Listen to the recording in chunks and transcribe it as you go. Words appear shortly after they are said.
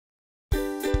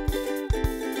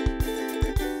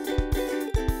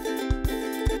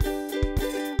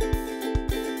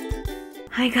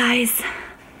Hi guys.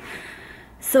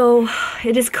 So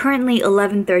it is currently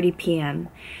 11:30 p.m.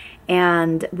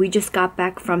 and we just got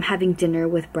back from having dinner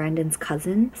with Brandon's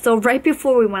cousin. So right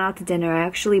before we went out to dinner, I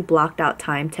actually blocked out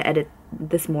time to edit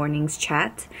this morning's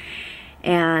chat.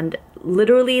 And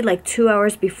literally like 2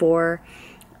 hours before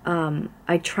when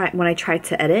I tried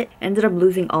to edit, ended up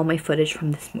losing all my footage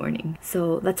from this morning.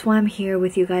 So that's why I'm here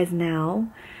with you guys now.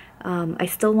 I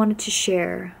still wanted to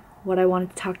share what I wanted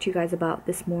to talk to you guys about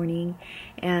this morning,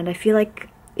 and I feel like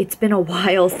it's been a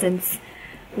while since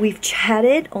we've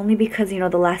chatted, only because, you know,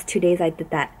 the last 2 days I did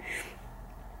that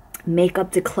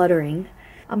makeup decluttering.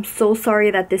 I'm so sorry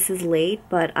that this is late,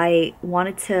 but I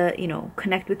wanted to, you know,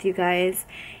 connect with you guys,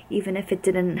 even if it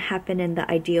didn't happen in the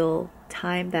ideal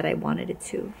time that I wanted it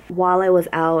to. While I was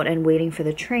out and waiting for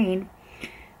the train,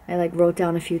 I wrote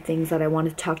down a few things that I wanted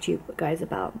to talk to you guys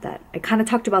about that I kind of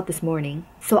talked about this morning.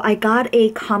 So I got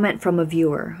a comment from a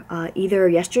viewer, either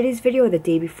yesterday's video or the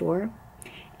day before,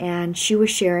 and she was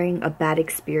sharing a bad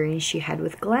experience she had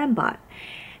with GlamBot.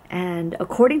 And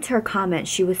according to her comment,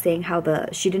 she was saying how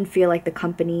she didn't feel like the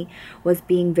company was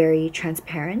being very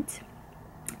transparent,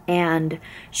 and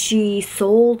she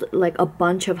sold like a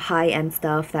bunch of high-end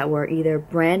stuff that were either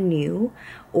brand new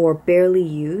or barely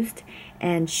used,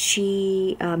 and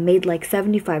she made like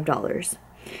 $75,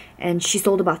 and she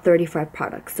sold about 35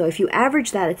 products. So if you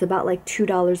average that, it's about like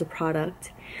 $2 a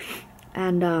product.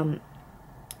 And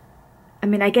I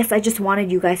mean, I guess I just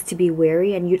wanted you guys to be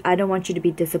wary, and I don't want you to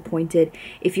be disappointed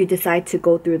if you decide to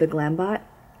go through the GlamBot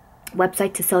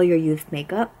website to sell your used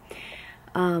makeup.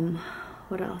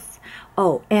 What else?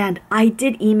 Oh, and I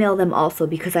did email them also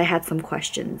because I had some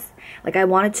questions. Like, I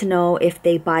wanted to know if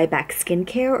they buy back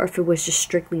skincare or if it was just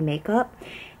strictly makeup.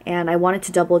 And I wanted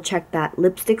to double check that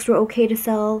lipsticks were okay to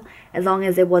sell, as long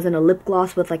as it wasn't a lip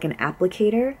gloss with like an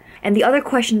applicator. And the other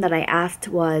question that I asked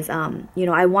was, you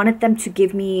know, I wanted them to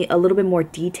give me a little bit more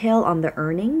detail on the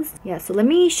earnings. Yeah, so let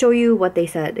me show you what they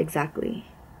said exactly.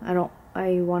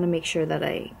 I want to make sure that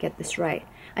I get this right.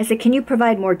 I said, can you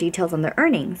provide more details on the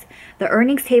earnings? The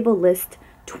earnings table lists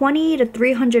 $20 to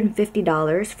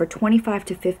 $350 for 25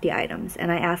 to 50 items.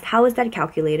 And I asked, how is that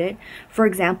calculated? For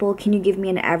example, can you give me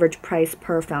an average price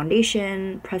per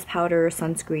foundation, pressed powder,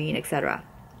 sunscreen, etc.?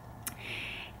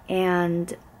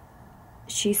 And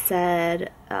she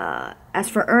said, as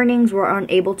for earnings, we're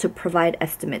unable to provide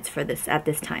estimates for this at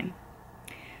this time.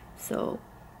 So,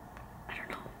 I don't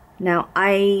know. Now,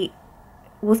 I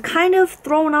was kind of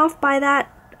thrown off by that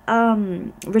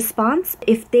response.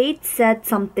 If they said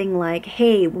something like,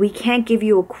 hey, we can't give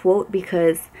you a quote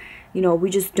because, you know, we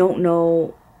just don't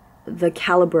know the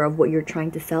caliber of what you're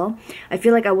trying to sell, I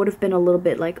feel like I would have been a little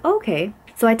bit like, okay.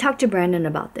 So I talked to Brandon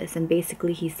about this, and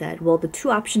basically he said, well, the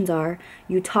two options are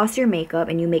you toss your makeup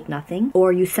and you make nothing,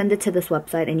 or you send it to this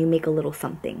website and you make a little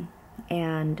something.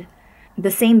 And the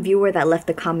same viewer that left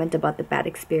the comment about the bad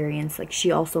experience, like,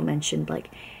 she also mentioned, like,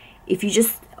 if you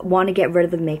just want to get rid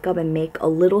of the makeup and make a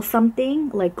little something,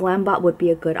 like, GlamBot would be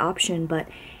a good option. But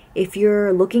if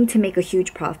you're looking to make a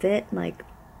huge profit, like,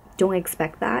 don't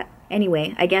expect that.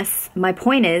 Anyway, I guess my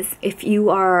point is, if you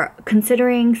are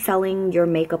considering selling your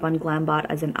makeup on GlamBot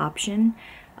as an option,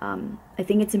 I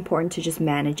think it's important to just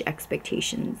manage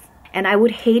expectations. And I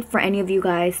would hate for any of you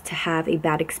guys to have a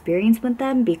bad experience with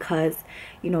them, because,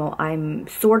 you know, I'm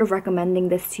sort of recommending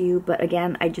this to you, but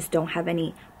again, I just don't have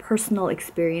any personal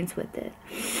experience with it.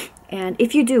 And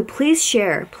if you do, please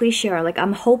share. Please share. Like,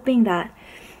 I'm hoping that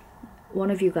one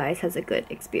of you guys has a good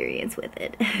experience with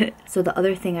it. So the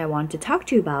other thing I want to talk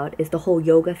to you about is the whole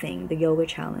yoga thing, the yoga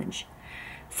challenge.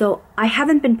 So I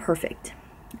haven't been perfect.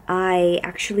 I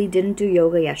actually didn't do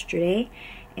yoga yesterday,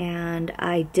 and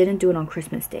I didn't do it on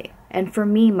Christmas Day. And for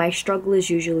me, my struggle is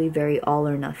usually very all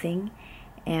or nothing,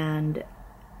 and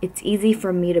it's easy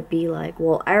for me to be like,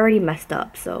 well, I already messed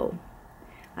up, so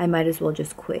I might as well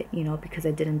just quit, you know, because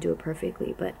I didn't do it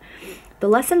perfectly. But the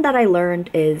lesson that I learned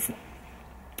is,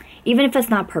 even if it's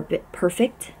not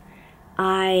perfect,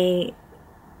 I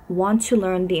want to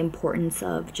learn the importance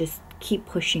of just keep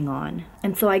pushing on.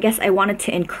 And so I guess I wanted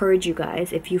to encourage you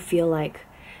guys, if you feel like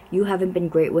you haven't been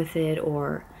great with it,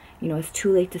 or, you know, it's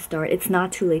too late to start, it's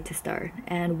not too late to start.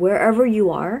 And wherever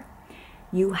you are,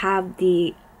 you have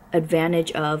the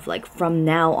advantage of, like, from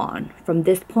now on, from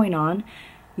this point on,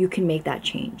 you can make that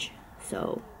change.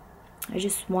 So I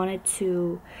just wanted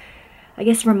to, I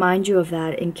guess, remind you of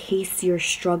that in case you're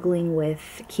struggling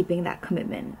with keeping that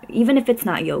commitment, even if it's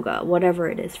not yoga, whatever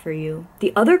it is for you.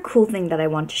 The other cool thing that I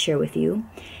want to share with you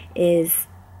is,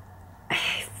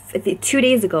 2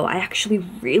 days ago, I actually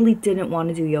really didn't want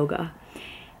to do yoga,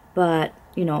 but,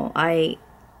 you know, I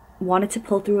wanted to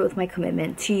pull through it with my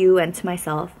commitment to you and to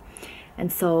myself.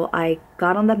 And so I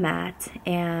got on the mat,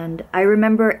 and I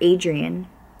remember Adrian,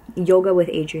 Yoga with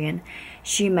Adrian,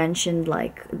 she mentioned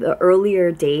like the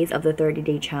earlier days of the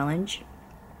 30-day challenge.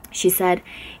 She said,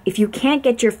 if you can't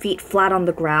get your feet flat on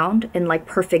the ground in like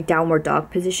perfect downward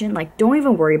dog position, like don't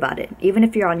even worry about it. Even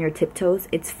if you're on your tiptoes,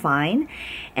 it's fine.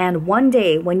 And one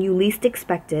day when you least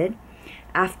expect it,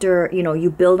 after, you know, you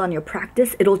build on your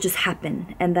practice, it'll just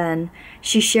happen. And then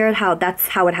she shared how that's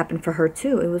how it happened for her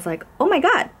too. It was like, oh my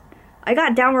God, I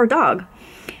got downward dog.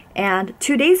 And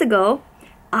 2 days ago,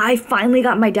 I finally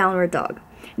got my downward dog.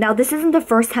 Now, this isn't the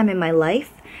first time in my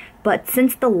life, but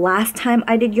since the last time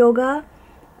I did yoga,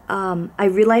 I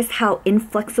realized how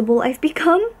inflexible I've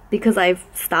become because I've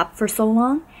stopped for so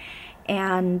long.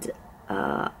 And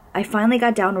I finally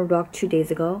got downward dog 2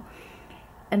 days ago.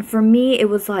 And for me, it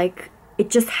was like, it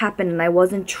just happened and I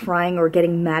wasn't trying or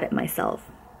getting mad at myself.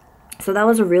 So that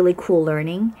was a really cool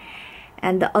learning.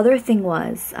 And the other thing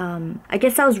was, I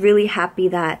guess I was really happy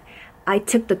that I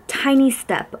took the tiny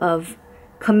step of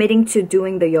committing to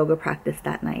doing the yoga practice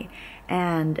that night.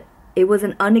 And it was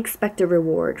an unexpected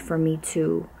reward for me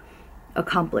to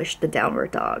accomplish the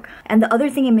downward dog. And the other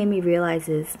thing it made me realize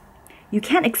is you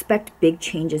can't expect big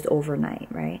changes overnight,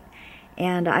 right?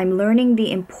 And I'm learning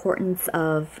the importance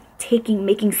of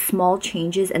making small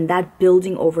changes and that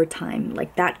building over time,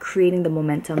 like that creating the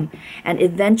momentum, and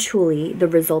eventually the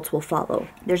results will follow.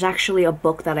 There's actually a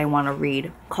book that I want to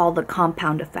read called The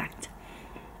Compound Effect.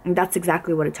 And that's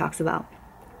exactly what it talks about.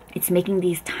 It's making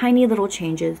these tiny little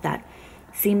changes that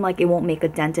seem like it won't make a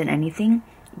dent in anything,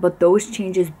 but those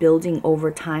changes building over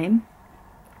time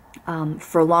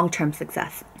for long-term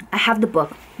success. I have the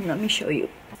book. Let me show you.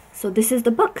 So this is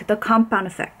the book, The Compound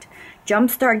Effect.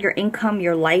 Jumpstart your income,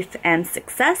 your life, and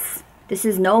success. This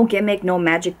is no gimmick, no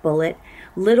magic bullet.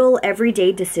 Little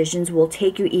everyday decisions will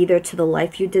take you either to the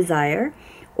life you desire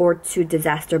or to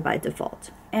disaster by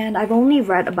default. And I've only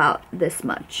read about this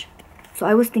much. So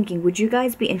I was thinking, would you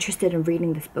guys be interested in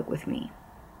reading this book with me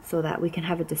so that we can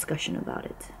have a discussion about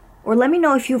it? Or let me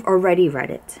know if you've already read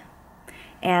it.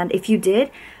 And if you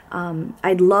did,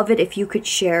 I'd love it if you could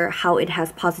share how it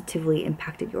has positively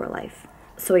impacted your life.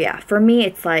 So yeah, for me,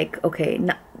 it's like, okay,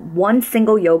 one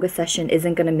single yoga session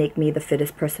isn't going to make me the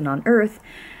fittest person on earth,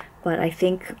 but I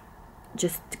think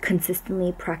just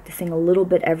consistently practicing a little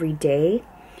bit every day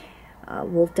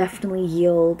will definitely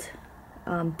yield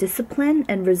discipline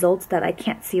and results that I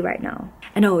can't see right now.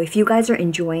 And oh, if you guys are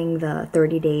enjoying the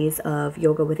 30 days of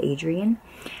yoga with Adrian,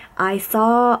 I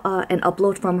saw an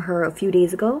upload from her a few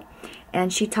days ago,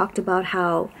 and she talked about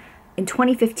how in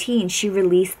 2015, she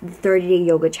released the 30-day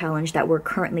yoga challenge that we're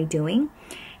currently doing.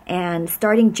 And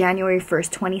starting January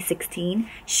 1st, 2016,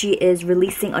 she is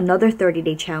releasing another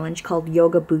 30-day challenge called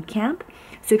Yoga Bootcamp.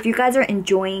 So if you guys are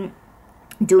enjoying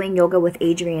doing yoga with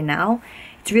Adrian now,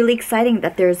 it's really exciting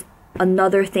that there's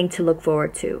another thing to look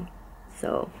forward to.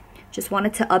 So just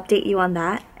wanted to update you on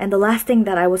that. And the last thing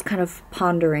that I was kind of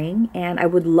pondering, and I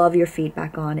would love your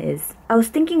feedback on, is I was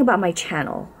thinking about my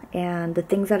channel and the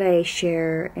things that I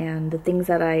share and the things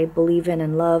that I believe in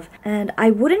and love. And I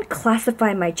wouldn't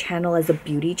classify my channel as a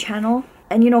beauty channel.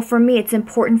 And you know, for me, it's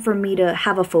important for me to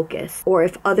have a focus. Or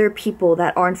if other people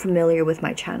that aren't familiar with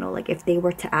my channel, like if they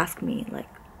were to ask me, like,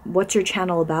 what's your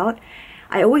channel about?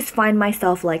 I always find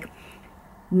myself like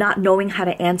not knowing how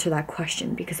to answer that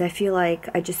question because I feel like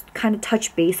I just kind of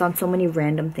touch base on so many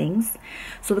random things.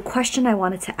 So the question I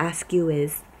wanted to ask you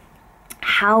is,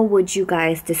 how would you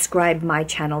guys describe my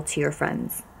channel to your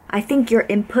friends? I think your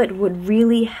input would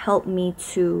really help me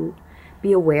to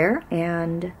be aware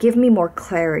and give me more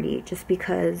clarity, just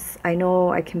because I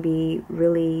know I can be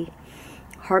really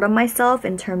hard on myself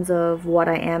in terms of what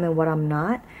I am and what I'm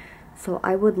not. So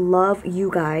I would love you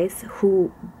guys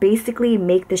who basically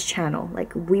make this channel.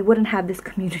 Like, we wouldn't have this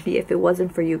community if it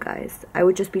wasn't for you guys. I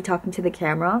would just be talking to the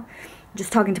camera,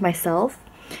 just talking to myself.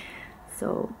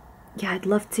 So yeah, I'd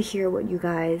love to hear what you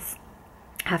guys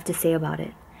have to say about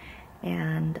it.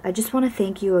 And I just want to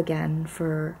thank you again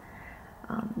for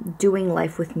doing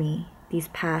life with me these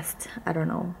past, I don't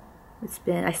know,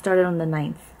 I started on the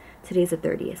 9th. Today's the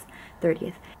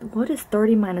 30th. What is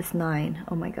 30 minus 9?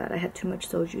 Oh my god, I had too much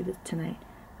soju tonight.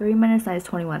 30 minus 9 is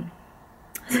 21.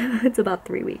 It's about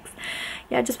 3 weeks.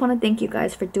 Yeah, I just want to thank you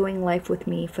guys for doing life with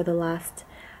me for the last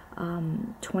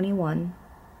 21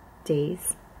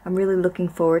 days. I'm really looking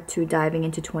forward to diving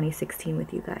into 2016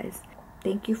 with you guys.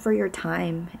 Thank you for your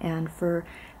time and for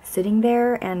sitting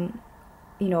there, and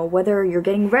you know, whether you're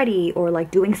getting ready or like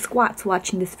doing squats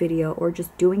watching this video or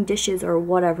just doing dishes or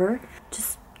whatever,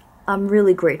 just I'm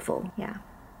really grateful. Yeah.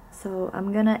 So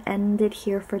I'm gonna end it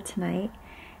here for tonight,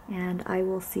 and I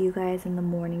will see you guys in the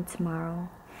morning tomorrow.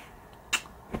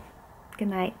 Good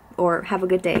night. Or have a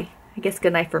good day. I guess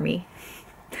good night for me.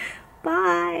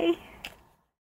 Bye.